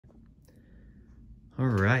All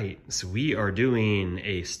right, so we are doing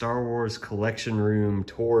a Star Wars collection room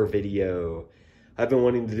tour video. I've been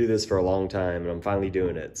wanting to do this for a long time and I'm finally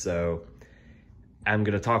doing it. So I'm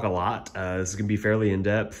gonna talk a lot. This is gonna be fairly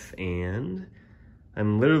in-depth and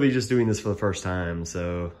I'm literally just doing this for the first time.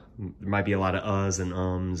 So there might be a lot of uhs and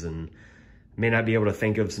ums and may not be able to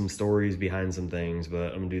think of some stories behind some things,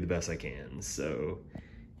 but I'm gonna do the best I can. So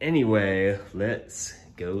anyway, let's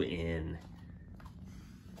go in.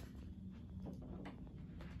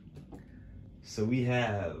 So we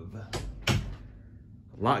have a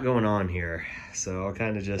lot going on here. So I'll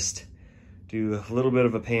kind of just do a little bit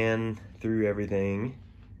of a pan through everything.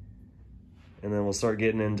 And then we'll start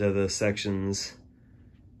getting into the sections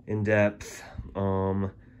in depth.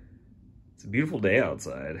 It's a beautiful day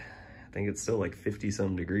outside. I think it's still like 50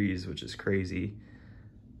 some degrees, which is crazy.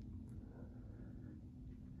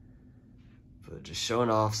 But just showing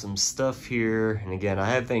off some stuff here. And again,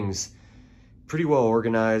 I have things pretty well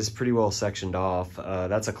organized, pretty well sectioned off.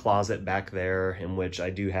 That's a closet back there in which I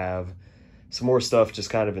do have some more stuff just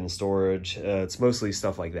kind of in storage. It's mostly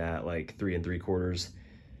stuff like that, like 3 3/4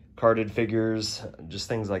 carded figures, just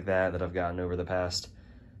things like that I've gotten over the past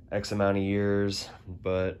X amount of years,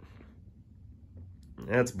 but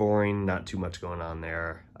that's boring, not too much going on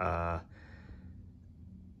there.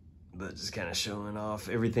 But just kind of showing off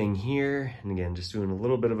everything here. And again, just doing a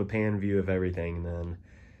little bit of a pan view of everything, and then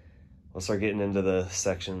I'll start getting into the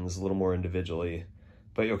sections a little more individually,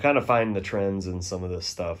 but you'll kind of find the trends in some of this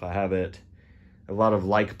stuff. I have a lot of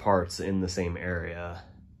like parts in the same area.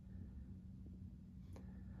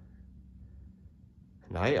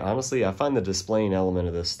 And I find the displaying element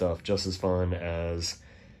of this stuff just as fun as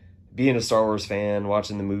being a Star Wars fan,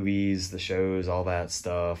 watching the movies, the shows, all that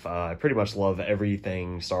stuff. I pretty much love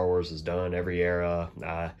everything Star Wars has done, every era.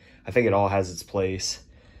 I think it all has its place.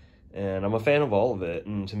 And I'm a fan of all of it.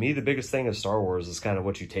 And to me, the biggest thing of Star Wars is kind of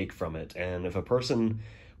what you take from it. And if a person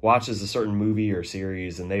watches a certain movie or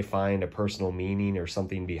series and they find a personal meaning or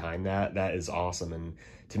something behind that, that is awesome. And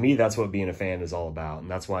to me, that's what being a fan is all about. And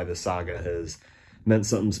that's why this saga has meant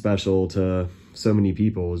something special to so many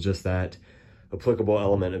people, is just that applicable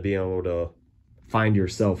element of being able to find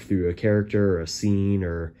yourself through a character or a scene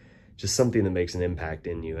or just something that makes an impact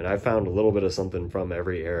in you. And I found a little bit of something from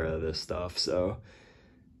every era of this stuff. So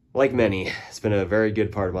like many, it's been a very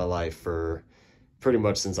good part of my life for pretty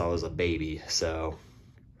much since I was a baby. So,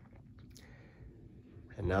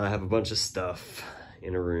 and now I have a bunch of stuff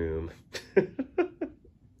in a room.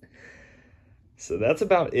 So that's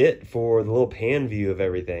about it for the little pan view of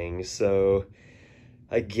everything. So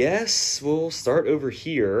I guess we'll start over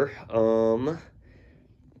here.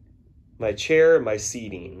 My chair, my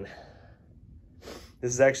seating.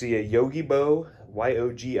 This is actually a Yogibo,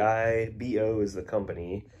 Y-O-G-I-B-O is the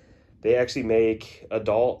company. They actually make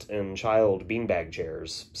adult and child beanbag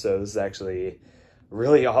chairs. So this is actually a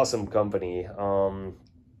really awesome company.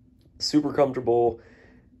 Super comfortable.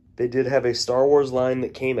 They did have a Star Wars line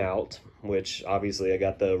that came out, which obviously I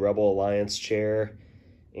got the Rebel Alliance chair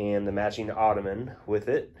and the matching ottoman with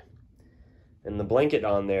it. And the blanket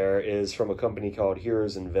on there is from a company called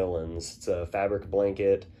Heroes and Villains. It's a fabric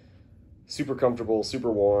blanket, super comfortable,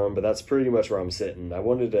 super warm, but that's pretty much where I'm sitting. I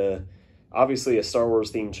wanted obviously a Star Wars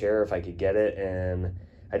themed chair if I could get it, and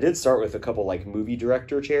I did start with a couple like movie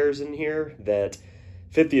director chairs in here that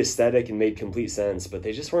fit the aesthetic and made complete sense, but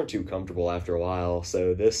they just weren't too comfortable after a while.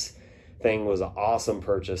 So this thing was an awesome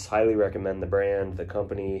purchase. Highly recommend the brand, the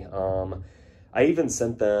company. I even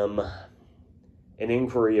sent them an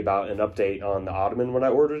inquiry about an update on the ottoman when I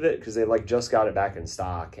ordered it, because they like just got it back in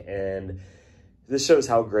stock. And this shows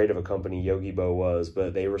how great of a company Yogibo was,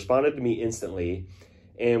 but they responded to me instantly.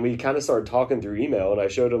 And we kind of started talking through email, and I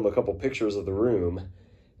showed them a couple pictures of the room,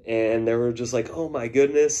 and they were just like, oh my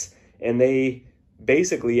goodness. And they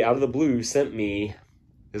basically, out of the blue, sent me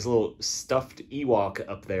this little stuffed Ewok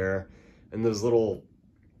up there, and those little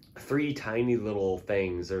 3 tiny little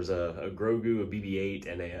things. There's a Grogu, a BB-8,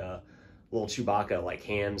 and a little Chewbacca, like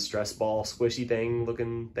hand stress ball squishy thing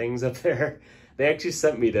looking things up there. They actually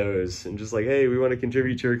sent me those, and just like, hey, we want to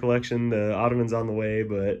contribute to your collection. The ottoman's on the way,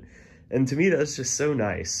 and to me, that's just so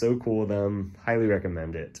nice, so cool of them. Highly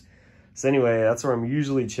recommend it. So anyway, that's where I'm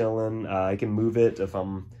usually chilling. I can move it if I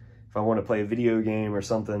want to play a video game or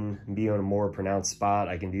something and be on a more pronounced spot,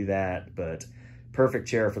 I can do that, but perfect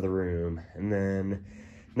chair for the room. And then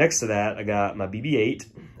next to that, I got my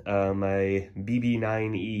BB-8, my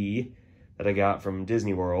BB-9E that I got from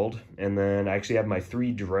Disney World. And then I actually have my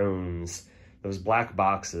 3 drones, those black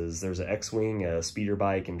boxes. There's an X-Wing, a speeder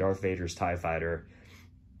bike, and Darth Vader's TIE Fighter.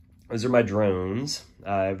 Those are my drones.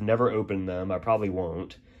 I've never opened them. I probably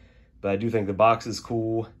won't. But I do think the box is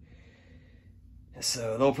cool.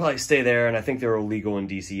 So they'll probably stay there, and I think they're illegal in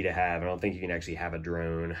DC to have. I don't think you can actually have a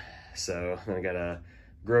drone. So then I got a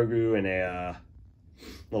Grogu and a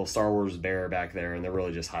little Star Wars bear back there, and they're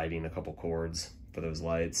really just hiding a couple cords for those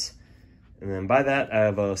lights. And then by that, I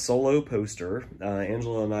have a Solo poster.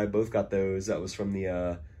 Angela and I both got those. That was from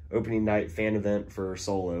the opening night fan event for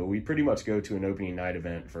Solo. We pretty much go to an opening night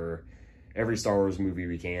event for every Star Wars movie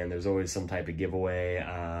we can. There's always some type of giveaway.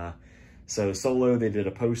 So Solo, they did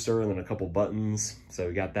a poster and then a couple buttons. So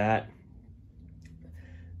we got that.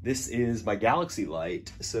 This is my galaxy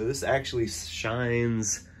light. So this actually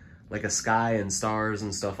shines like a sky and stars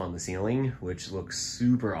and stuff on the ceiling, which looks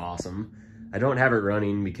super awesome. I don't have it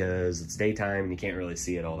running because it's daytime and you can't really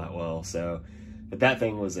see it all that well. So, but that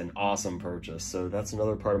thing was an awesome purchase. So that's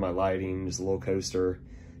another part of my lighting, just a little coaster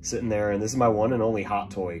sitting there. And this is my one and only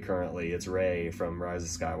hot toy currently. It's Rey from Rise of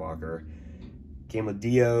Skywalker. Came with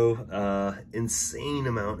Dio, insane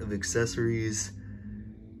amount of accessories.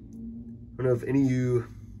 I don't know if any of you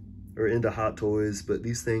are into hot toys, but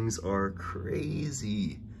these things are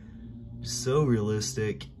crazy. So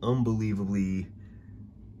realistic, unbelievably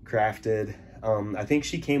crafted. I think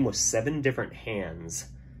she came with 7 different hands.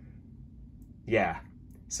 Yeah,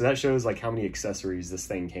 so that shows like how many accessories this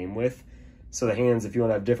thing came with. So the hands, if you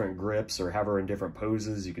want to have different grips or have her in different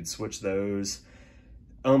poses, you could switch those.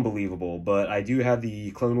 Unbelievable. But I do have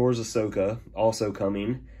the Clone Wars Ahsoka also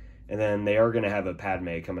coming, and then they are going to have a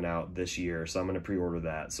Padme coming out this year, so I'm going to pre-order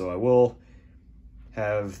that. So I will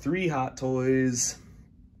have 3 hot toys,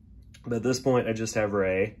 but at this point I just have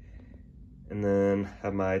Rey, and then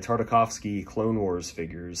have my Tartakovsky Clone Wars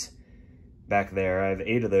figures back there. I have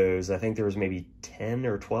 8 of those. I think there was maybe 10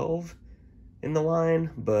 or 12 in the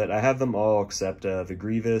line, but I have them all except the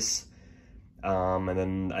Grievous. And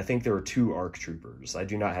then I think there were 2 ARC Troopers. I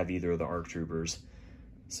do not have either of the ARC Troopers.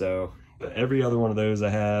 So, but every other one of those I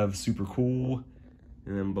have, super cool.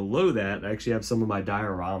 And then below that, I actually have some of my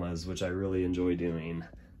dioramas, which I really enjoy doing.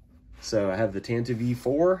 So I have the Tantive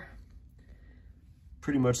V4,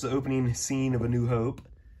 pretty much the opening scene of A New Hope,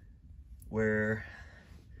 where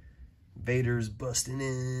Vader's busting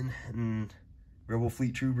in and Rebel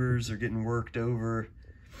Fleet Troopers are getting worked over.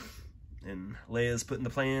 And Leia's putting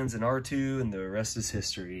the plans in R2, and the rest is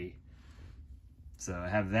history. So I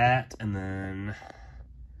have that, and then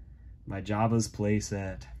my Jabba's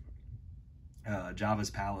playset,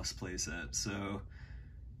 Jabba's Palace playset. So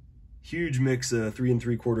huge mix of 3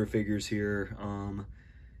 3/4 figures here.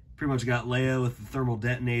 Pretty much got Leia with the thermal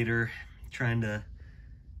detonator, trying to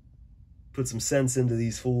put some sense into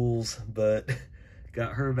these fools, but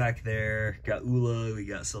got her back there. Got Ula, we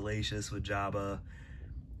got Salacious with Jabba.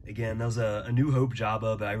 Again, that was a New Hope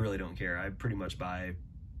Jabba, but I really don't care. I pretty much buy,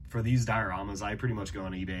 for these dioramas, I pretty much go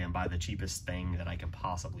on eBay and buy the cheapest thing that I can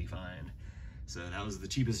possibly find. So that was the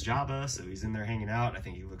cheapest Jabba, so he's in there hanging out. I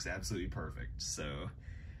think he looks absolutely perfect. So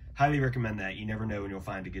highly recommend that. You never know when you'll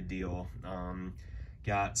find a good deal.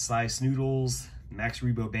 Got Sly Snoodles, Max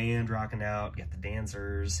Rebo Band rocking out, got the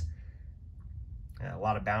dancers, a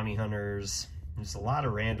lot of bounty hunters, just a lot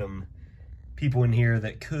of random people in here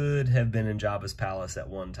that could have been in Jabba's palace at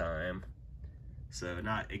one time. So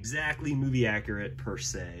not exactly movie accurate per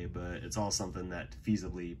se, but it's all something that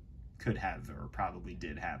feasibly could have or probably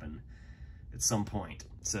did happen at some point.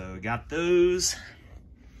 So got those.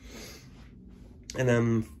 And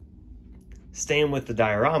then staying with the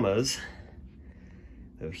dioramas,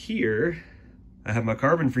 so here I have my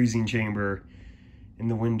carbon freezing chamber in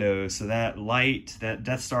the window. So that light, that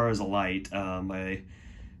Death Star is a light. My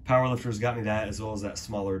powerlifters got me that, as well as that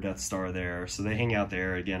smaller Death Star there. So they hang out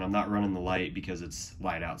there. Again, I'm not running the light because it's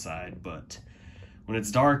light outside, but when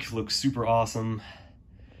it's dark, it looks super awesome.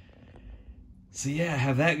 So yeah, I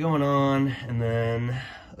have that going on. And then,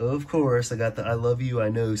 of course, I got the I Love You, I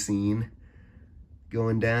Know scene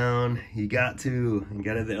going down. You got to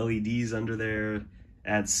have the LEDs under there.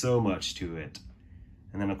 Adds so much to it.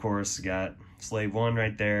 And then, of course, got Slave One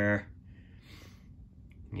right there.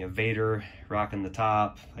 You have Vader rocking the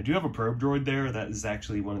top. I do have a probe droid there. That is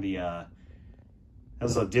actually one of the, that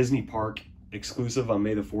was a Disney Park exclusive on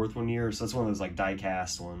May the 4th one year. So that's one of those like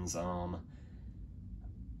die-cast ones. I'm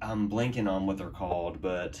blanking on what they're called,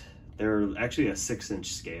 but they're actually a 6-inch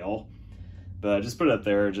scale. But I just put it up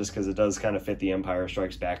there just because it does kind of fit the Empire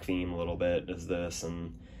Strikes Back theme a little bit, as this,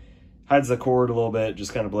 and hides the cord a little bit,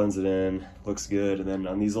 just kind of blends it in, looks good. And then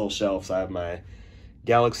on these little shelves, I have my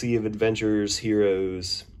Galaxy of Adventures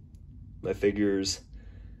Heroes, my figures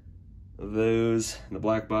of those, the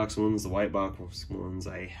black box ones, the white box ones.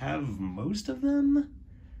 I have most of them.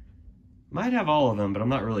 Might have all of them, but I'm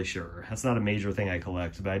not really sure. That's not a major thing I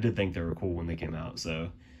collect, but I did think they were cool when they came out.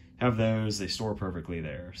 So have those, they store perfectly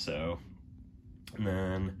there. So And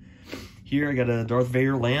then here I got a Darth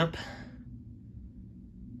Vader lamp.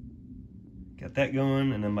 Got that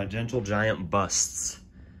going, and then my Gentle Giant busts.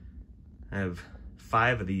 I have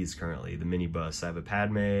 5 of these currently, the mini busts. I have a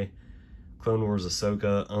Padme, Clone Wars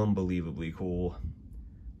Ahsoka, unbelievably cool.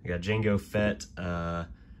 I got Jango Fett,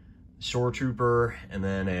 Shore Trooper, and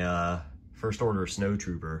then a First Order Snow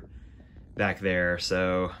Trooper back there.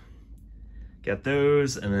 So got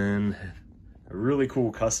those, and then a really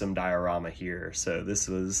cool custom diorama here. So this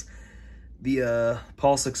was the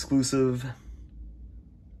Pulse exclusive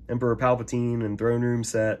Emperor Palpatine and Throne Room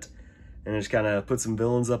set, and just kind of put some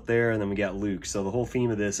villains up there, and then we got Luke. So the whole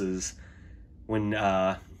theme of this is when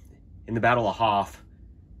in the Battle of Hoth,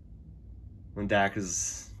 when Dak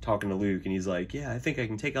is talking to Luke and he's like, yeah, I think I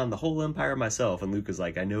can take on the whole Empire myself, and Luke is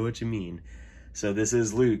like, I know what you mean. So this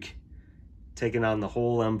is Luke taking on the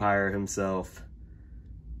whole Empire himself,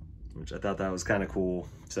 which I thought that was kind of cool.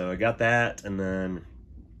 So I got that, and then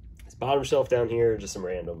this bottom shelf down here, just some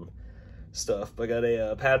random stuff. I got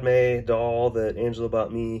a Padme doll that Angela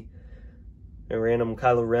bought me, a random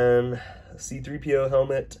Kylo Ren, a C-3PO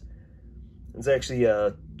helmet. It's actually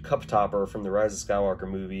a cup topper from the Rise of Skywalker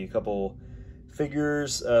movie. A couple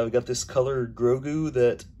figures. We got this colored Grogu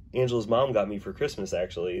that Angela's mom got me for Christmas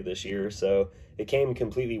actually this year. So it came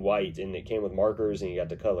completely white, and it came with markers, and you got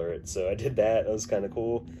to color it. So I did that. That was kind of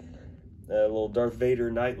cool. A little Darth Vader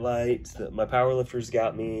nightlight that my powerlifters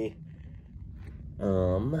got me.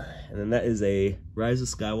 And then that is a Rise of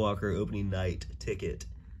Skywalker opening night ticket,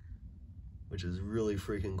 which is really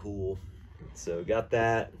freaking cool. So got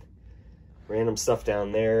that. Random stuff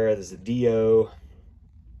down there. There's a Dio.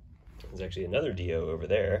 There's actually another Dio over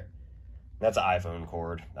there. That's an iPhone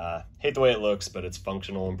cord. Hate the way it looks, but it's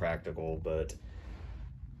functional and practical, but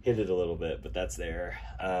hit it a little bit, but that's there.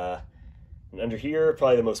 And under here,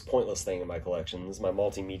 probably the most pointless thing in my collection is my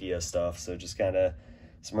multimedia stuff. So just kind of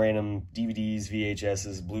some random DVDs,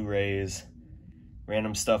 VHSs, Blu-rays,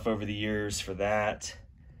 random stuff over the years for that.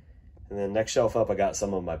 And then next shelf up, I got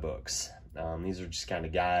some of my books. These are just kind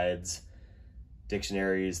of guides,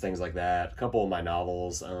 dictionaries, things like that. A couple of my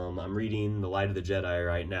novels. I'm reading The Light of the Jedi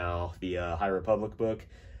right now, the High Republic book.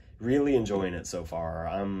 Really enjoying it so far.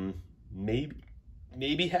 I'm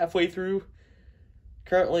maybe halfway through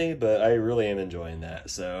currently, but I really am enjoying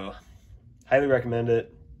that. So highly recommend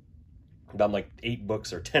it. I'm like 8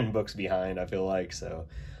 books or 10 books behind, I feel like. So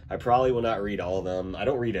I probably will not read all of them. I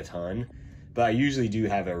don't read a ton, but I usually do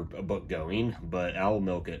have a book going, but I'll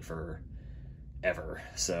milk it for ever.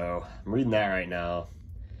 So I'm reading that right now.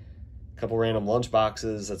 A couple random lunch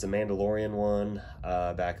boxes. That's a Mandalorian one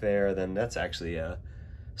back there. Then that's actually a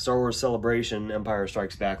Star Wars Celebration Empire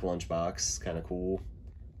Strikes Back lunchbox. Kind of cool.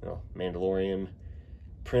 You know, Mandalorian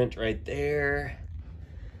print right there.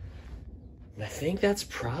 And I think that's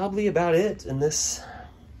probably about it in this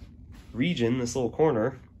region, this little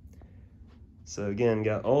corner. So again,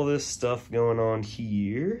 got all this stuff going on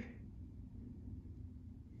here.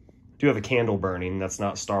 Do have a candle burning. That's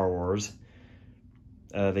not Star Wars.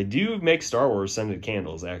 They do make Star Wars scented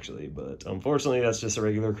candles actually, but unfortunately that's just a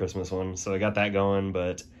regular Christmas one. So I got that going,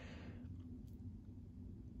 but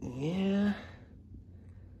yeah.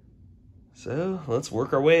 So let's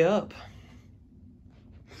work our way up.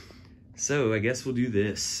 So I guess we'll do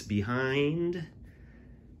this. Behind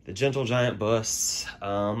the Gentle Giant busts,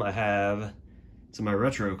 I have some of my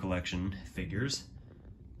retro collection figures.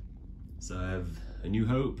 So I have A New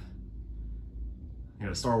Hope. I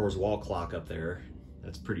got a Star Wars wall clock up there.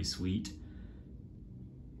 That's pretty sweet.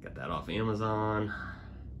 Got that off Amazon.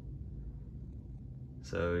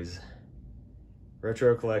 So he's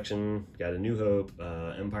retro collection. Got A New Hope,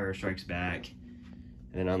 Empire Strikes Back.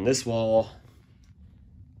 And then on this wall,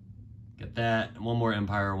 got that, one more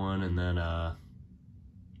Empire one, and then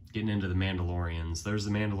getting into the Mandalorians. There's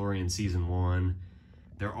the Mandalorian Season 1.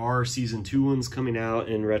 There are Season 2 ones coming out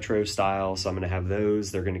in retro style, so I'm going to have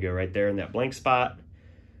those. They're going to go right there in that blank spot.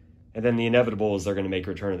 And then the inevitable is they're going to make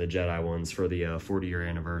Return of the Jedi ones for the 40-year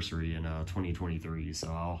anniversary in 2023. So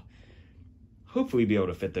I'll hopefully be able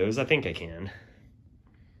to fit those. I think I can.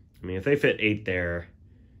 I mean, if they fit 8 there,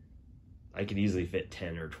 I could easily fit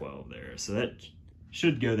 10 or 12 there. So that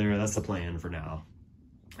should go there. That's the plan for now.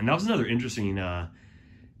 And that was another interesting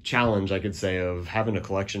challenge, I could say, of having a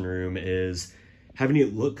collection room, is having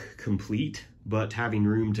it look complete, but having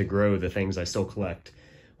room to grow the things I still collect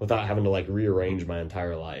without having to like rearrange my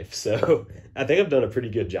entire life. So I think I've done a pretty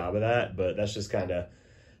good job of that, but that's just kind of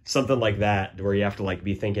something like that where you have to like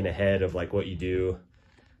be thinking ahead of like what you do.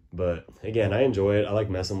 But again, I enjoy it. I like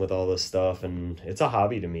messing with all this stuff, and it's a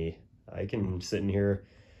hobby to me. I can sit in here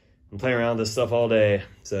and play around with this stuff all day.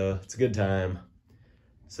 So it's a good time.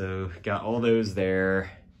 So got all those there.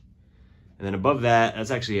 And then above that,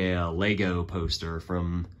 that's actually a Lego poster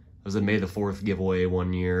from, it was a May the 4th giveaway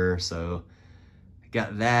one year. So I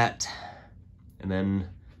got that. And then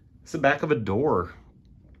it's the back of a door.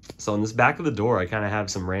 So on this back of the door, I kind of have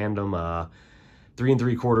some random 3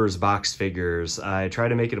 3/4 boxed figures. I try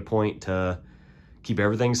to make it a point to keep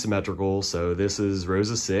everything symmetrical. So this is rows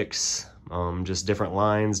of 6, just different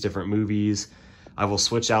lines, different movies. I will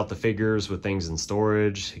switch out the figures with things in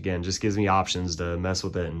storage. Again, just gives me options to mess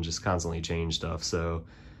with it and just constantly change stuff. So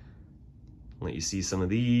I'll let you see some of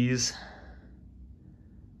these.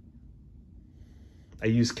 I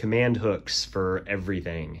use command hooks for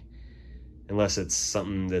everything, unless it's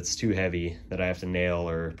something that's too heavy that I have to nail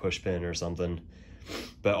or push pin or something.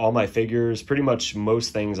 But all my figures, pretty much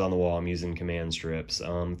most things on the wall, I'm using command strips.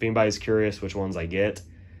 If anybody's curious which ones I get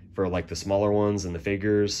for like the smaller ones and the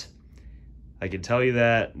figures, I can tell you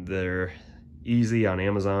that they're easy on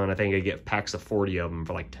Amazon. I think I get packs of 40 of them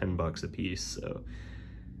for like 10 bucks a piece. So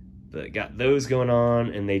but got those going on,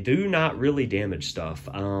 and they do not really damage stuff.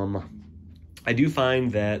 I do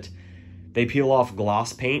find that they peel off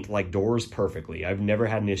gloss paint like doors perfectly. I've never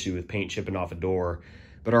had an issue with paint chipping off a door,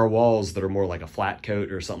 but our walls that are more like a flat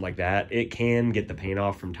coat or something like that, it can get the paint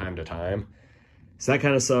off from time to time. So that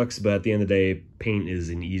kind of sucks, but at the end of the day, paint is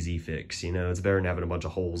an easy fix. You know, it's better than having a bunch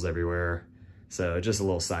of holes everywhere. So just a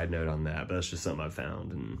little side note on that, but that's just something I've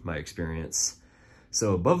found in my experience.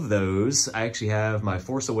 So above those, I actually have my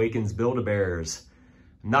Force Awakens Build-A-Bears.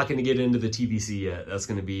 I'm not going to get into the TBC yet. That's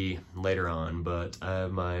going to be later on, but I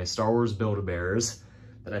have my Star Wars Build-A-Bears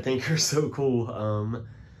that I think are so cool.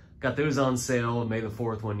 Got those on sale May the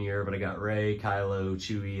 4th one year, but I got Rey, Kylo,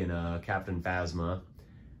 Chewie, and Captain Phasma.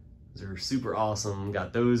 Those are super awesome.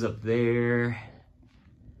 Got those up there.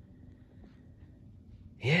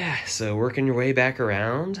 Yeah, so working your way back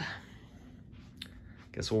around.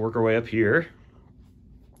 Guess we'll work our way up here.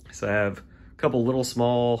 So I have a couple little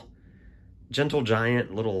small Gentle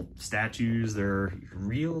Giant little statues. They're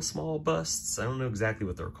real small busts. I don't know exactly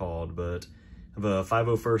what they're called, but I have a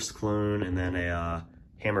 501st clone and then a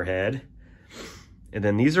Hammerhead. And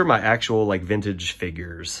then these are my actual like vintage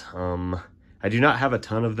figures. I do not have a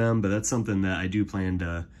ton of them, but that's something that I do plan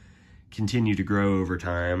to continue to grow over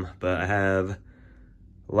time. But I have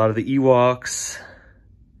a lot of the Ewoks.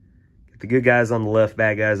 Got the good guys on the left,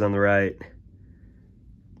 bad guys on the right.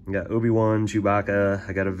 I got Obi-Wan, Chewbacca,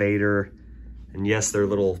 I got a Vader. And yes, their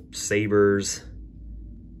little sabers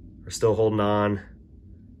are still holding on,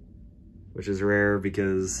 which is rare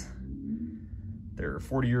because they're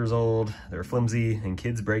 40 years old, they're flimsy, and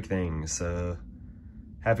kids break things. So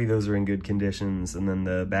happy those are in good conditions. And then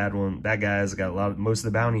the bad guys, got most of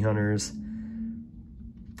the bounty hunters.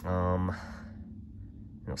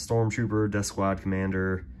 Stormtrooper, Death Squad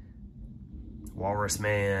Commander, Walrus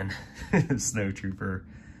Man, Snowtrooper.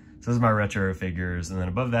 So those are my retro figures. And then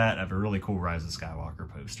above that, I have a really cool Rise of Skywalker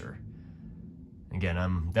poster. Again,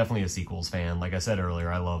 I'm definitely a sequels fan. Like I said earlier,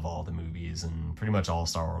 I love all the movies and pretty much all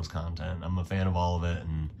Star Wars content. I'm a fan of all of it,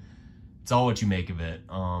 and it's all what you make of it.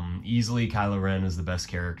 Easily, Kylo Ren is the best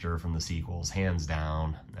character from the sequels, hands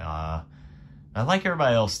down. I like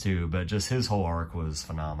everybody else too, but just his whole arc was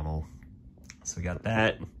phenomenal. So we got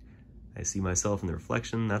that. I see myself in the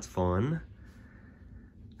reflection. That's fun.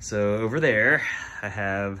 So over there,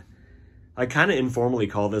 I kind of informally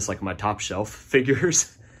call this like my top shelf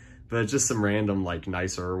figures, but just some random like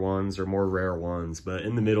nicer ones or more rare ones. But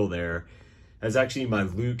in the middle there, that's actually my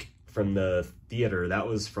Luke from the theater. That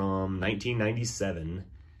was from 1997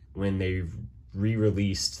 when they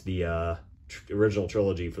re-released the original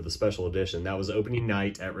trilogy for the special edition. That was opening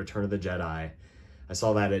night at Return of the Jedi. I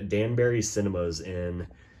saw that at Danbury Cinemas in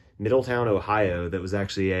Middletown, Ohio. That was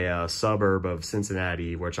actually a suburb of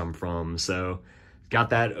Cincinnati, which I'm from. So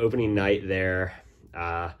got that opening night there.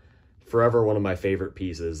 Forever one of my favorite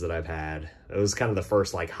pieces that I've had. It was kind of the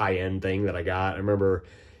first like high-end thing that I got. I remember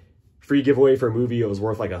free giveaway for a movie. It was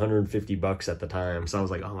worth like 150 bucks at the time. So I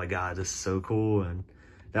was like, oh my God, this is so cool. And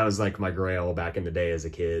that was like my grail back in the day as a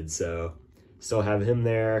kid. So still have him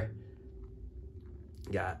there.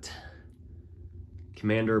 Got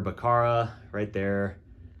Commander Bakara right there,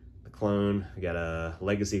 the clone. We got a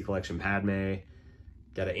Legacy Collection Padme.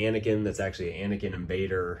 Got an Anakin that's actually an Anakin and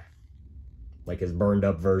Vader, like his burned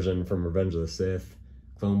up version from Revenge of the Sith.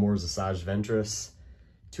 Clone Wars Asajj Ventress.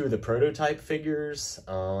 2 of the prototype figures.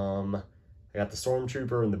 I got the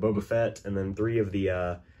Stormtrooper and the Boba Fett, and then 3 of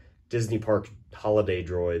the Disney Park holiday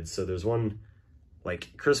droids. So there's one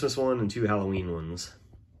like Christmas one and 2 Halloween ones.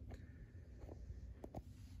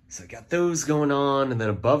 So I got those going on, and then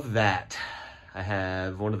above that, I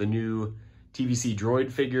have one of the new TVC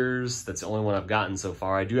droid figures. That's the only one I've gotten so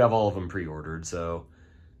far. I do have all of them pre-ordered, so,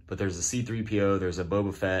 but there's a C-3PO, there's a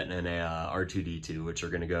Boba Fett, and a R2-D2, which are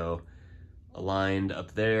gonna go aligned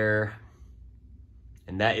up there.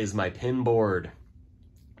 And that is my pin board.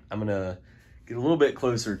 I'm gonna get a little bit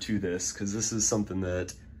closer to this because this is something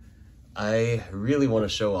that I really want to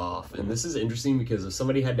show off. And this is interesting because if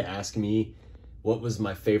somebody had to ask me what was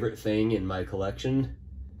my favorite thing in my collection,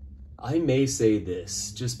 I may say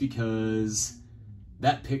this, just because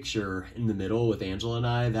that picture in the middle with Angela and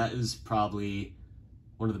I, that is probably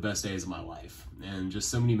one of the best days of my life. And just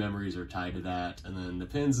so many memories are tied to that. And then the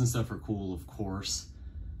pins and stuff are cool, of course.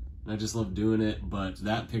 And I just love doing it. But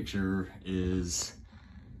that picture is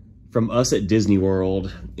from us at Disney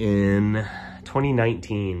World in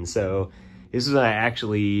 2019. So this is when I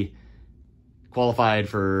actually qualified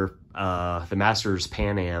for the Masters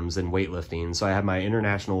Pan Ams in weightlifting. So I had my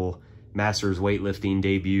international Masters weightlifting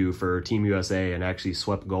debut for Team USA and actually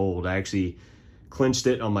swept gold. I actually clinched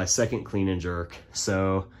it on my second clean and jerk.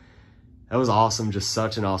 So that was awesome, just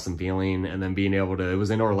such an awesome feeling. And then being able to, it was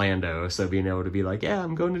in Orlando, so being able to be like, yeah,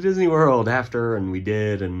 I'm going to Disney World after, and we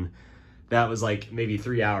did. And that was like maybe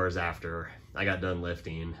 3 hours after I got done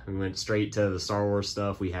lifting. We went straight to the Star Wars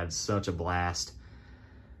stuff. We had such a blast.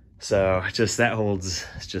 So just that holds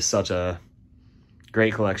just such a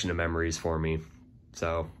great collection of memories for me.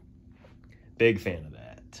 So big fan of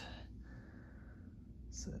that.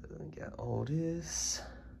 So we got all this.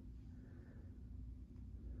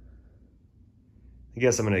 I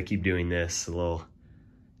guess I'm gonna keep doing this, a little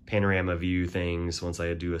panorama view things once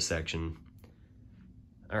I do a section.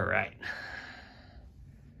 All right,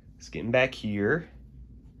 just getting back here.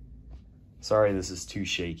 Sorry, this is too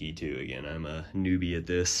shaky too. Again, I'm a newbie at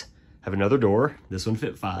this. Have another door. This one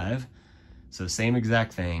fit 5. So same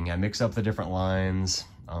exact thing. I mix up the different lines,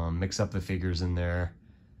 mix up the figures in there.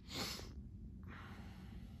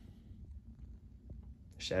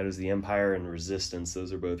 Shadows of the Empire and Resistance,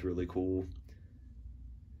 those are both really cool.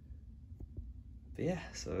 But yeah,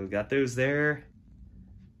 so we've got those there.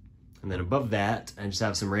 And then above that, I just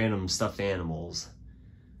have some random stuffed animals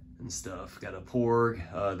and stuff. Got a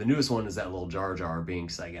Porg. The newest one is that little Jar Jar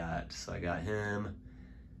Binks I got. So I got him.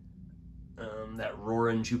 That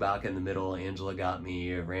roaring Chewbacca in the middle, Angela got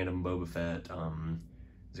me. A random Boba Fett.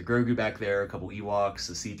 There's a Grogu back there, a couple Ewoks,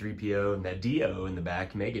 a C-3PO, and that Dio in the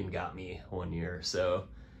back, Megan got me one year. So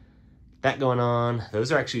that going on.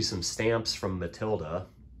 Those are actually some stamps from Matilda.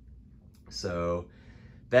 So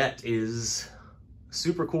that is a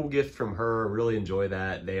super cool gift from her. Really enjoy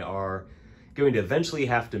that. They are going to eventually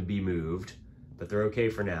have to be moved, but they're okay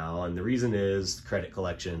for now. And the reason is credit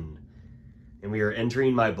collection. And we are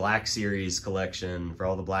entering my Black Series collection for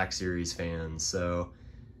all the Black Series fans. So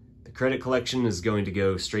the credit collection is going to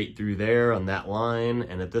go straight through there on that line.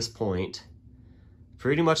 And at this point,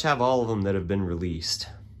 pretty much have all of them that have been released.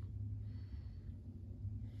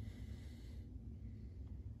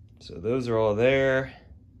 So those are all there.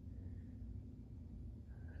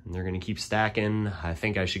 And they're gonna keep stacking. I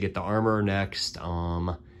think I should get the armor next.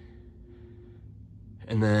 And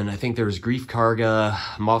then I think there's Grief Karga,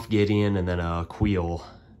 Moff Gideon, and then a Queel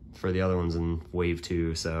for the other ones in Wave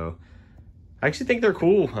 2. So I actually think they're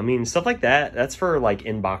cool. I mean, stuff like that, that's for like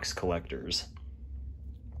inbox collectors.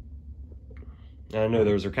 And I know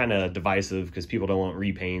those are kind of divisive because people don't want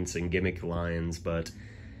repaints and gimmick lines, but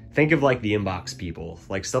think of like the inbox people.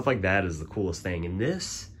 Like stuff like that is the coolest thing. And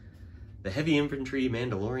this, the Heavy Infantry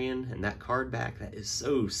Mandalorian and that card back, that is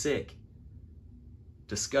so sick.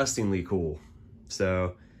 Disgustingly cool.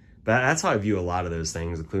 So, but that's how I view a lot of those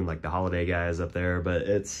things, including like the holiday guys up there. But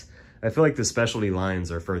I feel like the specialty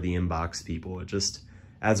lines are for the inbox people. It just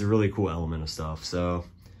adds a really cool element of stuff. So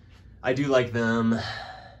I do like them.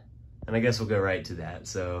 And I guess we'll go right to that.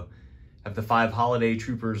 So I have the 5 holiday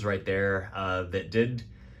troopers right there that did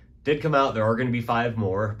come out. There are going to be 5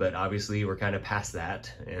 more, but obviously we're kind of past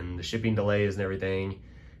that and the shipping delays and everything.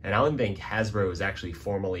 And I don't think Hasbro has actually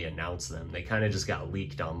formally announced them. They kind of just got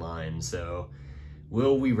leaked online. So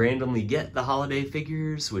will we randomly get the holiday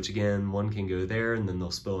figures, which again, one can go there and then they'll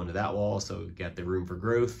spill into that wall. So we've got the room for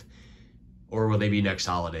growth, or will they be next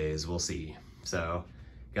holidays? We'll see. So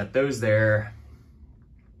got those there.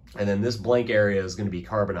 And then this blank area is going to be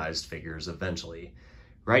carbonized figures eventually.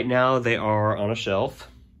 Right now they are on a shelf.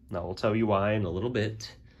 I will tell you why in a little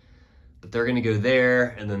bit. But they're going to go there,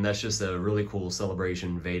 and then that's just a really cool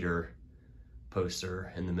Celebration Vader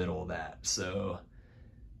poster in the middle of that. So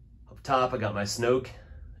up top, I got my Snoke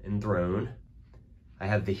enthroned. I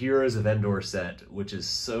have the Heroes of Endor set, which is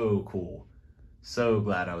so cool. So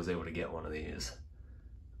glad I was able to get one of these.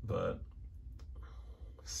 But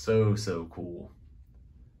so cool.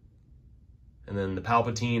 And then the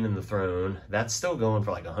Palpatine and the throne, that's still going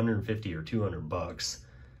for like 150 or 200 bucks,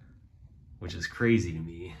 which is crazy to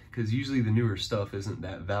me because usually the newer stuff isn't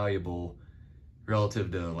that valuable relative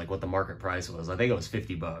to like what the market price was. I think it was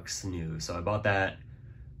 50 bucks new. So I bought that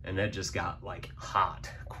and that just got like hot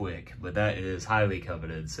quick, but that is highly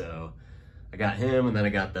coveted. So I got him, and then I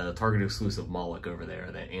got the Target exclusive Moloch over there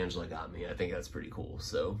that Angela got me. I think that's pretty cool.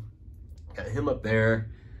 So got him up there.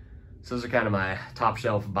 So those are kind of my top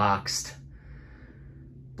shelf boxed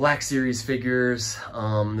Black Series figures.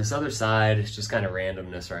 This other side is just kind of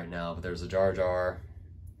randomness right now, but there's a Jar Jar,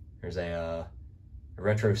 there's a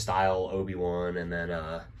retro style Obi-Wan, and then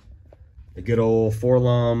the good old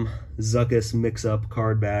Forlom Zuckuss mix-up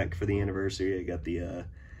card back for the anniversary. I got the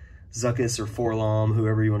Zuckuss or Forlom,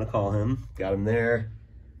 whoever you want to call him. Got him there.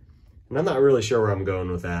 And I'm not really sure where I'm going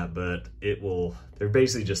with that, but they're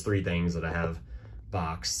basically just 3 things that I have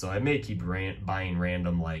boxed. So I may keep buying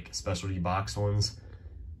random like specialty boxed ones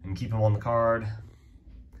and keep them on the card.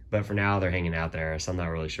 But for now, they're hanging out there, so I'm not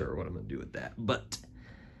really sure what I'm going to do with that. But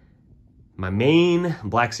my main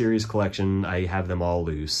Black Series collection, I have them all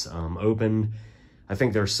loose, open. I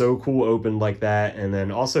think they're so cool open like that, and then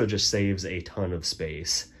also just saves a ton of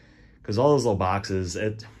space. Because all those little boxes,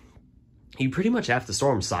 you pretty much have to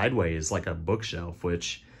store them sideways like a bookshelf,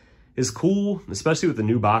 which is cool, especially with the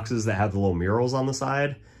new boxes that have the little murals on the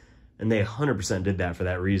side. And they 100% did that for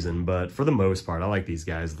that reason. But for the most part, I like these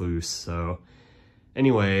guys loose. So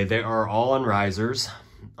anyway, they are all on risers.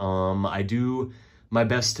 I do my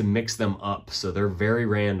best to mix them up, so they're very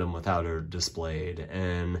random with how they're displayed.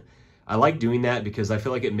 And I like doing that because I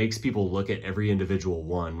feel like it makes people look at every individual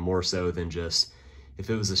one more so than just if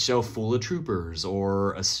it was a shelf full of troopers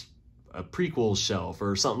or a prequel shelf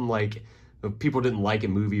or something. Like if people didn't like a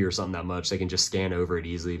movie or something that much, they can just scan over it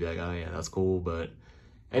easily, be like, oh yeah, that's cool. But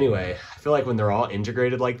anyway, I feel like when they're all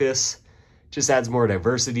integrated like this, it just adds more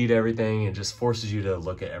diversity to everything and just forces you to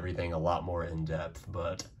look at everything a lot more in depth.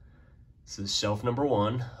 But this is shelf number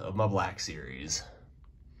 1 of my Black Series.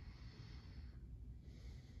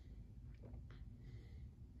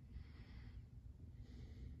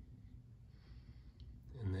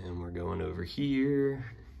 And then we're going over here.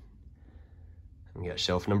 We got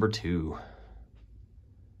shelf number 2.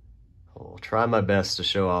 I'll try my best to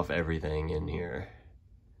show off everything in here.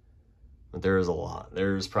 But there is a lot.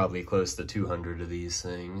 There's probably close to 200 of these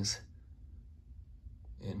things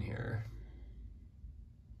in here.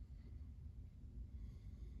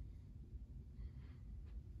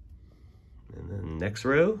 And then next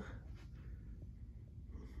row.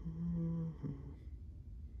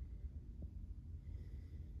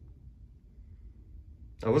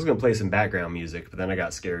 I was gonna play some background music, but then I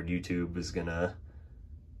got scared YouTube was gonna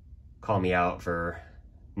call me out for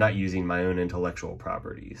not using my own intellectual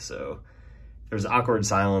property. So if there's awkward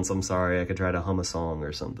silence, I'm sorry. I could try to hum a song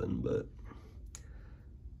or something, but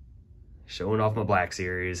showing off my Black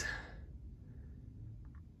Series.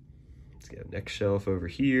 Let's get next shelf over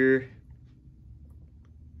here.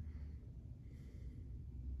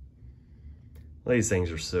 These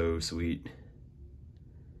things are so sweet.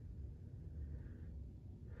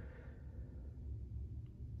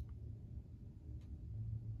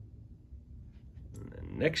 And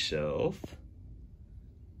then next shelf.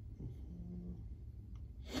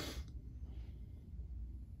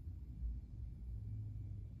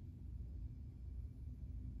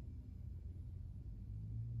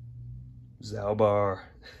 Zalbar.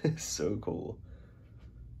 So cool.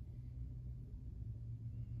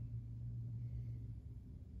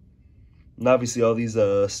 And obviously all these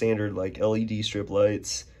standard like LED strip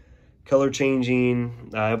lights, color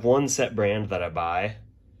changing. I have one set brand that I buy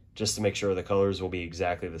just to make sure the colors will be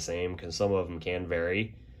exactly the same because some of them can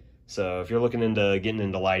vary. So if you're looking into getting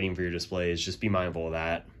into lighting for your displays, just be mindful of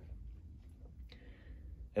that.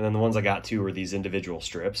 And then the ones I got too were these individual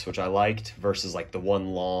strips, which I liked versus like the one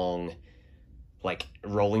long like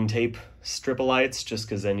rolling tape strip of lights, just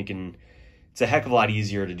because then you can, it's a heck of a lot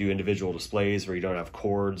easier to do individual displays where you don't have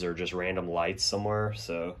cords or just random lights somewhere.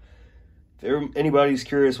 So if anybody's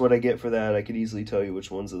curious what I get for that, I could easily tell you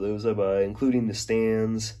which ones of those I buy, including the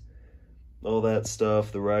stands, all that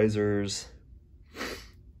stuff, the risers.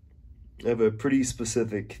 I have a pretty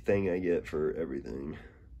specific thing I get for everything.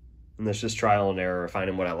 And that's just trial and error,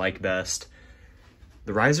 finding what I like best.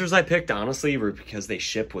 The risers I picked, honestly, were because they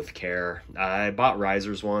ship with care. I bought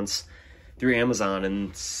risers once through Amazon,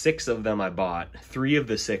 and 6 of them I bought. 3 of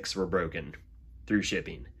the 6 were broken through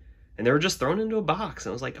shipping. And they were just thrown into a box.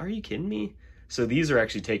 And I was like, are you kidding me? So these are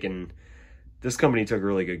actually taken, this company took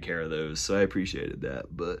really good care of those, so I appreciated that.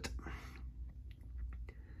 But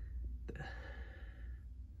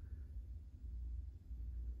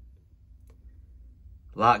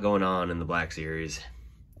A lot going on in the Black Series.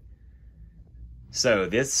 So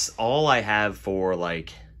this all I have for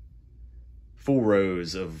like full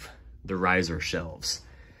rows of the riser shelves.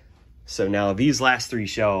 So now these last 3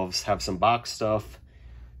 shelves have some box stuff,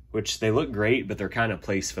 which they look great, but they're kind of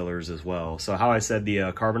place fillers as well. So how I said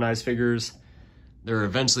the carbonized figures, they're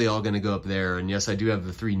eventually all going to go up there. And yes, I do have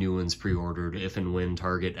the 3 new ones pre-ordered if and when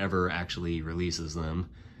Target ever actually releases them.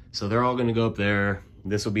 So they're all going to go up there.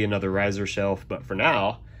 This will be another riser shelf, but for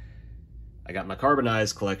now, I got my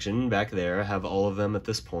carbonized collection back there. I have all of them at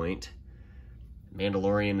this point.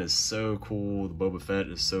 Mandalorian is so cool. The Boba Fett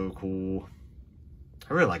is so cool.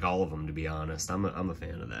 I really like all of them, to be honest. I'm a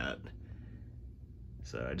fan of that.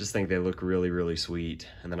 So I just think they look really, really sweet.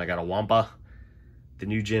 And then I got a Wampa, the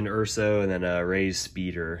new Gen Urso, and then a Rey's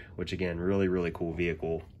Speeder, which again, really, really cool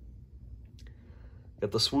vehicle.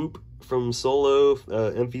 Got the Swoop from Solo,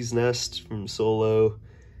 Enfys Nest from Solo,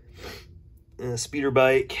 and a speeder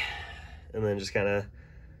bike, and then just kind of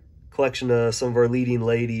collection of some of our leading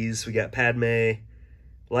ladies. We got Padme,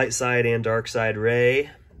 light side and dark side Rey.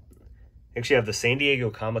 Actually have the San Diego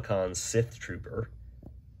Comic-Con Sith Trooper.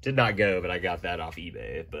 Did not go, but I got that off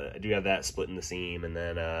eBay. But I do have that split in the seam. And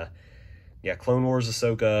then, yeah, Clone Wars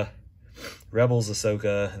Ahsoka, Rebels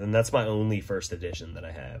Ahsoka. And that's my only first edition that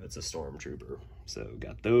I have. It's a Stormtrooper. So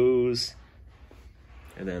got those.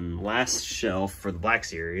 And then last shelf for the Black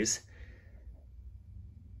Series.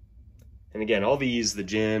 And again, all these, the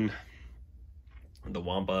Jin, the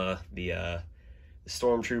Wampa, the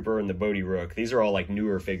Stormtrooper, and the Bodhi Rook, these are all like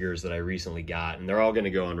newer figures that I recently got, and they're all going to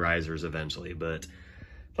go on risers eventually. But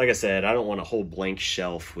like I said, I don't want a whole blank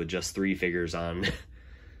shelf with just 3 figures on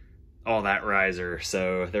all that riser,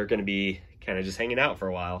 so they're going to be kind of just hanging out for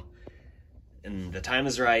a while. And the time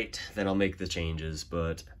is right, then I'll make the changes.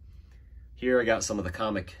 But here I got some of the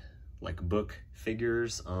comic like book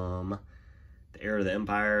figures. The Heir of the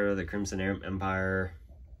Empire, the Crimson Empire.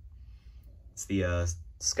 It's the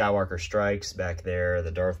Skywalker Strikes back there,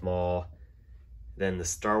 the Darth Maul. Then the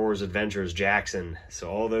Star Wars Adventures Jackson. So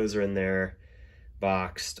all those are in there,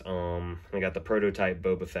 boxed. I got the prototype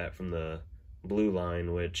Boba Fett from the Blue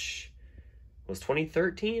line, which was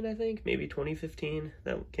 2013, I think, maybe 2015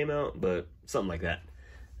 that came out, but something like that.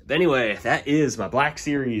 But anyway, that is my Black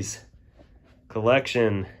Series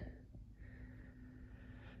collection.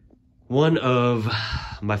 One of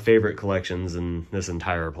my favorite collections in this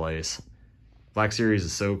entire place. Black Series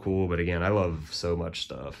is so cool, but again, I love so much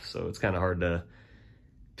stuff, so it's kind of hard to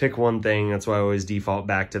pick one thing. That's why I always default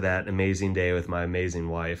back to that amazing day with my amazing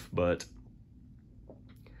wife, but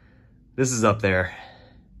this is up there.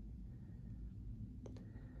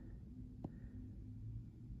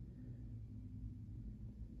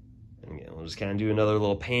 And again, we'll just kind of do another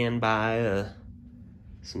little pan by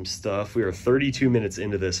some stuff. We are 32 minutes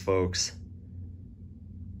into this, folks.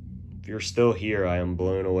 If you're still here, I am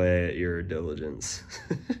blown away at your diligence.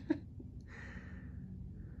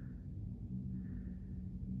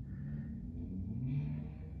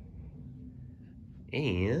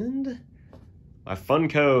 And my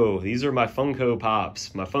Funko. These are my Funko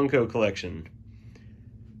Pops, my Funko collection.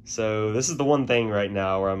 So this is the one thing right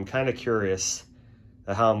now where I'm kind of curious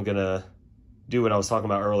at how I'm gonna do what I was talking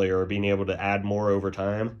about earlier, being able to add more over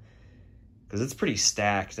time, because it's pretty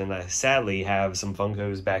stacked, and I sadly have some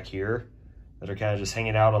Funkos back here that are kind of just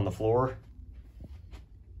hanging out on the floor.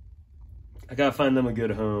 I gotta find them a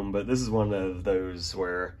good home, but this is one of those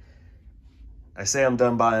where I say I'm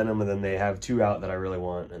done buying them, and then they have 2 out that I really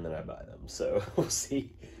want, and then I buy them, so we'll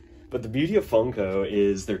see. But the beauty of Funko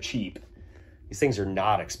is they're cheap. These things are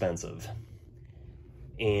not expensive.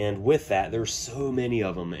 And with that, there's so many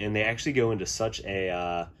of them, and they actually go into such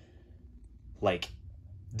a, like,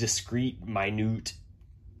 discreet, minute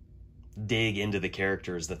dig into the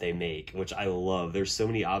characters that they make, which I love. There's so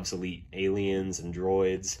many obsolete aliens and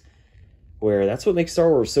droids, where that's what makes Star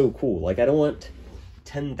Wars so cool. Like, I don't want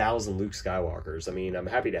 10,000 Luke Skywalkers. I mean, I'm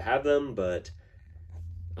happy to have them, but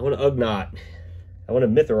I want a Ugnaught. I want a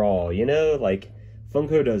Mythrol, you know? Like,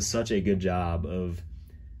 Funko does such a good job of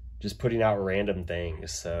just putting out random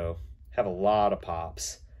things, so have a lot of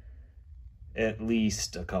pops. At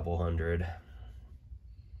least a couple hundred.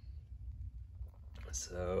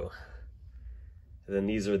 So, and then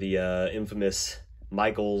these are the infamous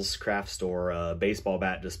Michael's Craft Store baseball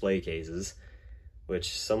bat display cases,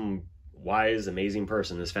 which some wise, amazing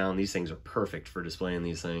person has found these things are perfect for displaying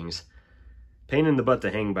these things. Pain in the butt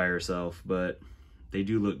to hang by yourself, but they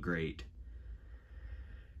do look great.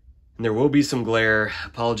 And there will be some glare.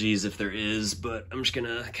 Apologies if there is, but I'm just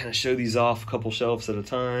gonna kind of show these off a couple shelves at a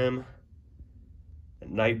time.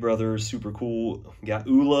 Night Brothers, super cool. Got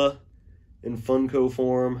Ula in Funko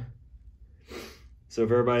form. So if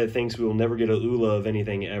everybody thinks we will never get a Ula of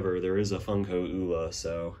anything ever, there is a Funko Ula,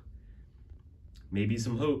 so maybe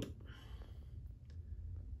some hope.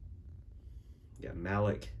 Got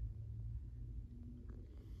Malik.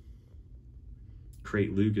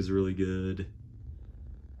 Crate Luke is really good.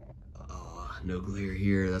 Oh, no glare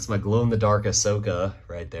here. That's my glow-in-the-dark Ahsoka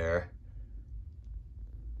right there.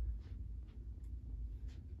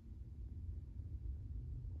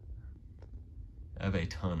 I have a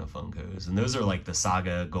ton of Funkos, and those are like the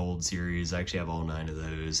Saga Gold series. I actually have all 9 of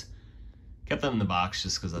those. Kept them in the box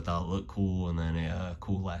just because I thought it looked cool, and then a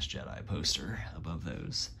cool Last Jedi poster above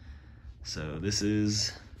those. So this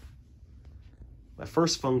is my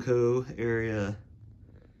first Funko area.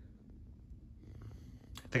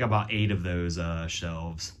 I think I bought 8 of those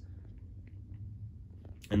shelves.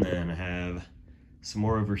 And then I have some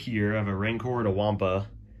more over here. I have a Rancor and a Wampa.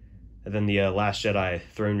 And then the Last Jedi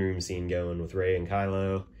throne room scene going with Rey and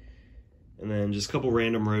Kylo. And then just a couple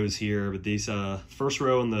random rows here. But these first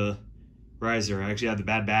row in the riser, I actually have the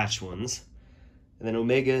Bad Batch ones. And then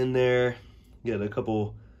Omega in there. You got a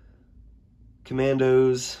couple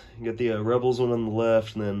Commandos. You got the Rebels one on the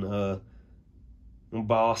left. And then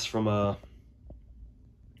Boss from a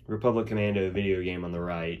Republic Commando video game on the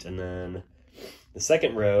right. And then the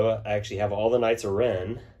second row, I actually have all the Knights of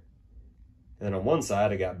Ren. And then on one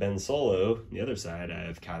side, I got Ben Solo. The other side, I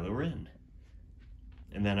have Kylo Ren.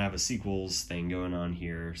 And then I have a sequels thing going on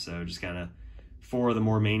here. So just kind of 4 of the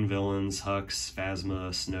more main villains, Hux, Phasma,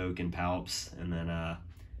 Snoke, and Palps. And then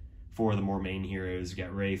 4 of the more main heroes. We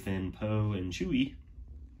got Rey, Finn, Poe, and Chewie.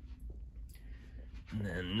 And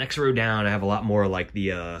then next row down, I have a lot more like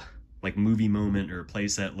the like movie moment or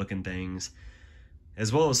playset looking things.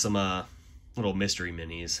 As well as some little mystery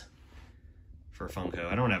minis for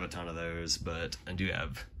Funko. I don't have a ton of those, but I do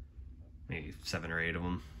have maybe 7 or 8 of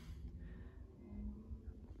them.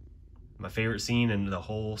 My favorite scene in the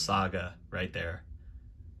whole saga right there.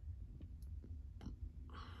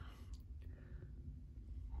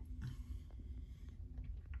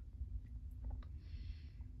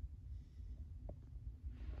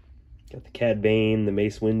 Got the Cad Bane, the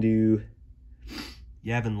Mace Windu,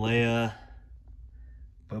 Yavin Leia,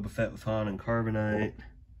 Boba Fett with Han and Carbonite.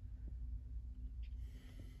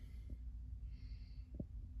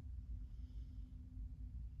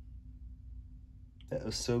 That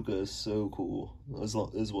Ahsoka is so cool, as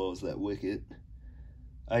well as that Wicket.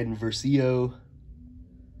 Iden Versio.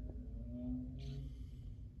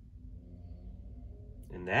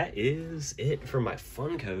 And that is it for my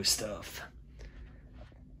Funko stuff.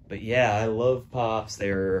 But yeah, I love Pops.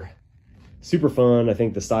 They're super fun. I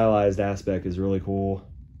think the stylized aspect is really cool.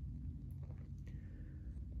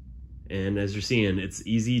 And as you're seeing, it's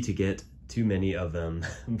easy to get too many of them,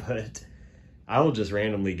 but I will just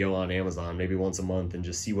randomly go on Amazon maybe once a month and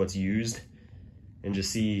just see what's used and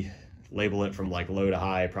just label it from like low to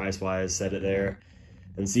high price-wise, set it there,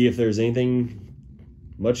 and see if there's anything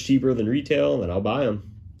much cheaper than retail, and then I'll buy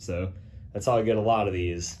them. So that's how I get a lot of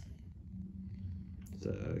these. So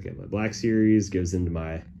I got my Black Series, goes into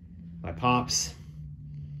my Pops.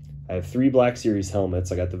 I have 3 Black Series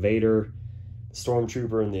helmets. I got the Vader, the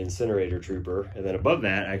Stormtrooper, and the Incinerator Trooper. And then above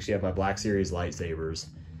that, I actually have my Black Series lightsabers.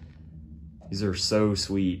 These are so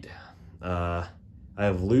sweet. I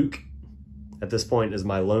have Luke at this point is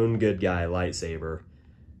my lone good guy lightsaber.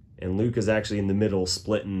 And Luke is actually in the middle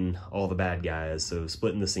splitting all the bad guys, so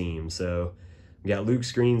splitting the seam. So we got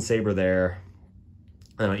Luke's green saber there.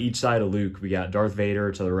 And on each side of Luke, we got Darth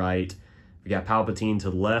Vader to the right. We got Palpatine to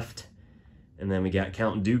the left. And then we got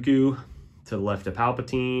Count Dooku to the left of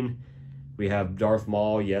Palpatine. We have Darth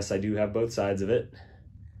Maul. Yes, I do have both sides of it.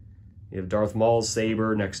 We have Darth Maul's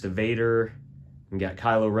saber next to Vader. We got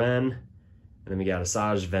Kylo Ren, and then we got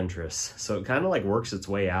Asajj Ventress. So it kind of like works its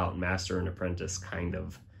way out, Master and Apprentice, kind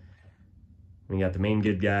of. We got the main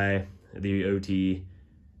good guy, the OT,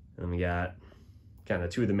 and then we got kind of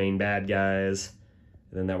 2 of the main bad guys,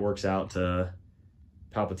 and then that works out to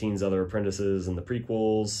Palpatine's other apprentices in the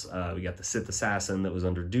prequels. We got the Sith Assassin that was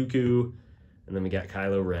under Dooku, and then we got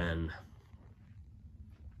Kylo Ren.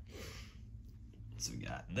 So we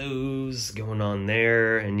got those going on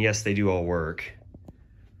there, and yes, they do all work.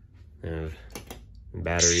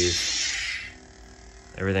 Batteries,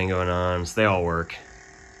 everything going on, so they all work.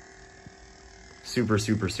 Super,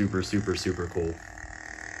 super, super, super, super cool.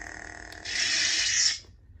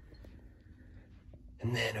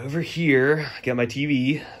 And then over here, I got my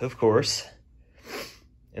TV, of course,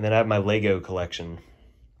 and then I have my Lego collection.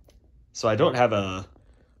 So I don't have a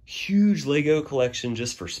huge Lego collection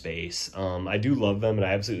just for space. I do love them, and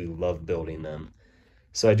I absolutely love building them.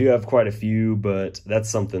 So I do have quite a few, but that's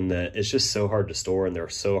something that it's just so hard to store, and they're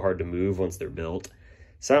so hard to move once they're built.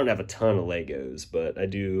 So I don't have a ton of Legos, but I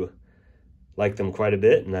do like them quite a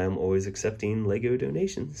bit, and I'm always accepting Lego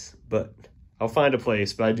donations. But I'll find a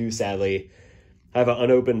place, but I do sadly have an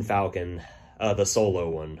unopened Falcon, the Solo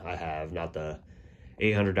one I have, not the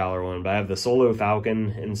 $800 one, but I have the Solo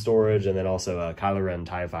Falcon in storage, and then also a Kylo Ren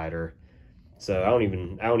TIE Fighter. So I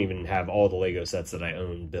don't even have all the Lego sets that I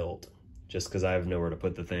own built, just because I have nowhere to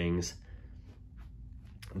put the things.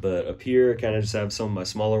 But up here, kind of just have some of my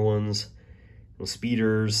smaller ones,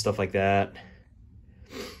 speeders, stuff like that.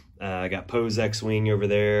 I got Poe's X-Wing over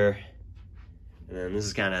there. And then this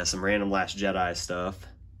is kind of some random Last Jedi stuff.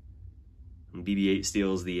 And BB-8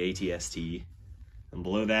 steals the AT-ST. And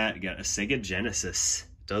below that, you got a Sega Genesis.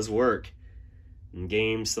 It does work. And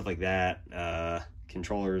games, stuff like that.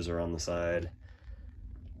 Controllers are on the side.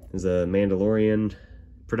 There's a Mandalorian,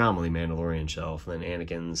 predominantly Mandalorian shelf. And then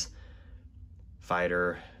Anakin's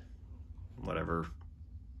fighter, whatever.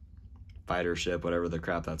 Fighter ship, whatever the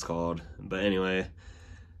crap that's called. But anyway,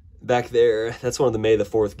 back there, that's one of the May the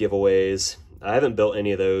 4th giveaways. I haven't built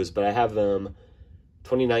any of those, but I have them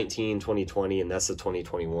 2019, 2020, and that's the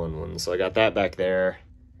 2021 one. So I got that back there.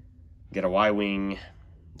 Got a Y-Wing,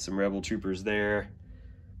 some Rebel Troopers there.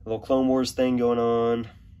 A little Clone Wars thing going on.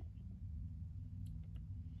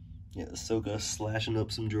 Yeah, Ahsoka slashing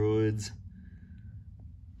up some droids.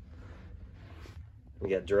 We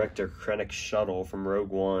got Director Krennic's shuttle from Rogue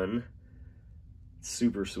One.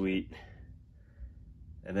 Super sweet.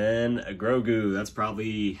 And then a Grogu. That's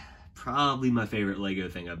probably my favorite Lego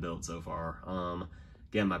thing I've built so far.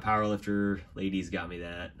 Again, my powerlifter ladies got me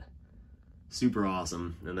that. Super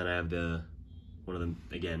awesome. And then I have one of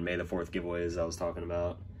the, again, May the 4th giveaways I was talking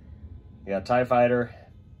about. I got TIE Fighter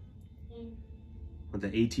with the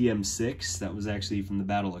ATM-6. That was actually from the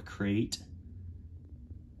Battle of Crate.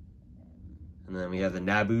 And then we have the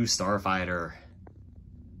Naboo Starfighter.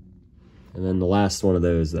 And then the last one of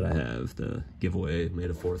those that I have, the giveaway May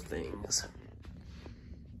the 4th things,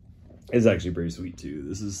 is actually pretty sweet too.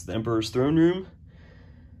 This is the Emperor's Throne Room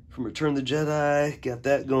from Return of the Jedi. Got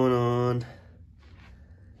that going on.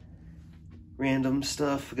 Random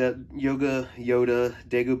stuff. We got Yoda,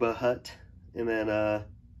 Dagobah Hutt, and then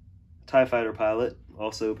TIE Fighter pilot.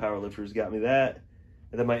 Also, powerlifters got me that.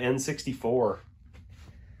 And then my N64.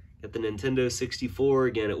 Got the Nintendo 64,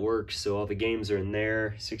 again it works, so all the games are in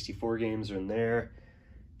there. 64 games are in there.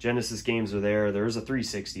 Genesis games are there. There's a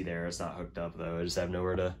 360 there, it's not hooked up though. I just have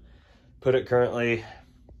nowhere to put it currently.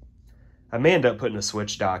 I may end up putting a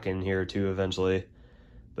Switch dock in here too eventually.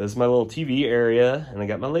 But this is my little TV area, and I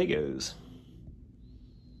got my Legos.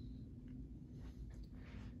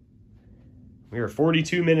 We are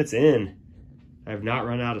 42 minutes in. I have not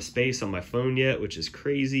run out of space on my phone yet, which is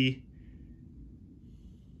crazy.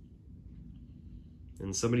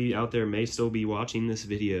 And somebody out there may still be watching this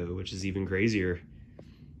video, which is even crazier.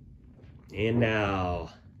 And now,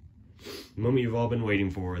 the moment you've all been waiting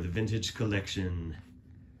for, the vintage collection.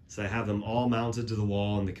 So I have them all mounted to the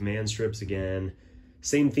wall in the command strips again.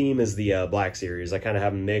 Same theme as the Black Series. I kind of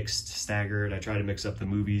have them mixed, staggered. I try to mix up the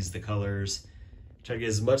movies, the colors. Try to get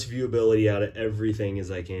as much viewability out of everything as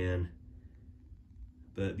I can.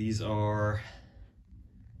 But these are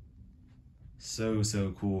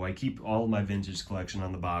so cool. I keep all of my vintage collection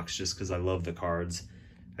on the box just because I love the cards.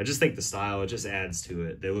 I just think the style, it just adds to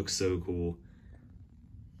it. They look so cool.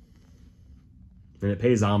 And it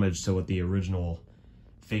pays homage to what the original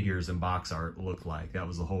figures and box art looked like. That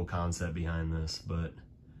was the whole concept behind this, but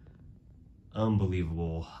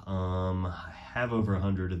unbelievable. I have over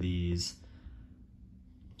 100 of these,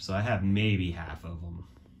 so I have maybe half of them.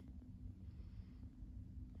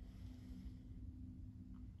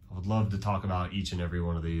 I would love to talk about each and every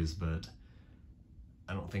one of these, but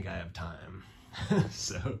I don't think I have time.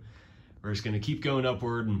 So we're just going to keep going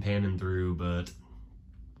upward and panning through, but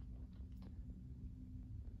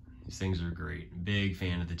these things are great. Big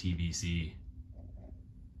fan of the TVC.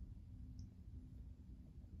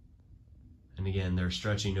 And again, they're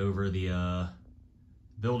stretching over the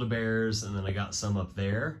Build-A-Bears, and then I got some up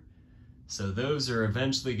there. So those are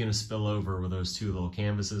eventually going to spill over where those two little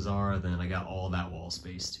canvases are. Then I got all that wall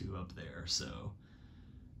space too up there. So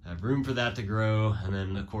I have room for that to grow. And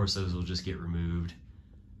then of course those will just get removed.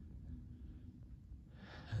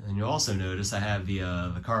 And then you'll also notice I have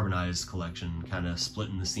the carbonized collection kind of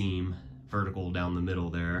splitting the seam vertical down the middle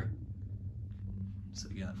there. So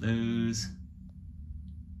we got those.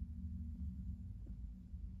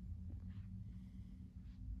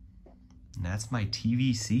 And that's my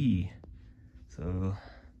TVC. So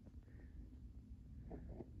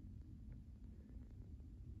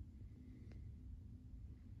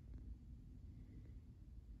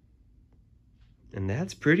And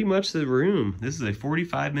that's pretty much the room. This is a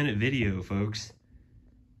 45-minute video, folks.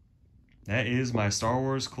 That is my Star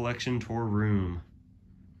Wars collection tour room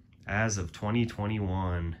as of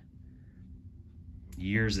 2021.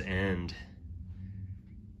 Year's end.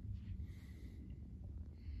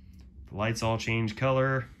 The lights all change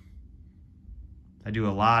color. I do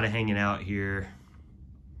a lot of hanging out here.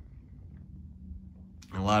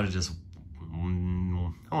 A lot of just, I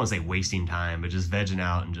don't want to say wasting time, but just vegging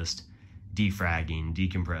out and just defragging,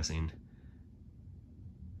 decompressing.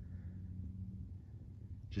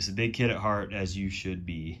 Just a big kid at heart, as you should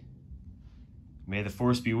be. May the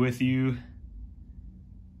Force be with you.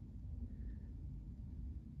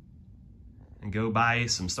 And go buy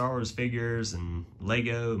some Star Wars figures and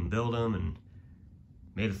Lego and build them, and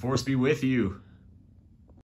may the Force be with you.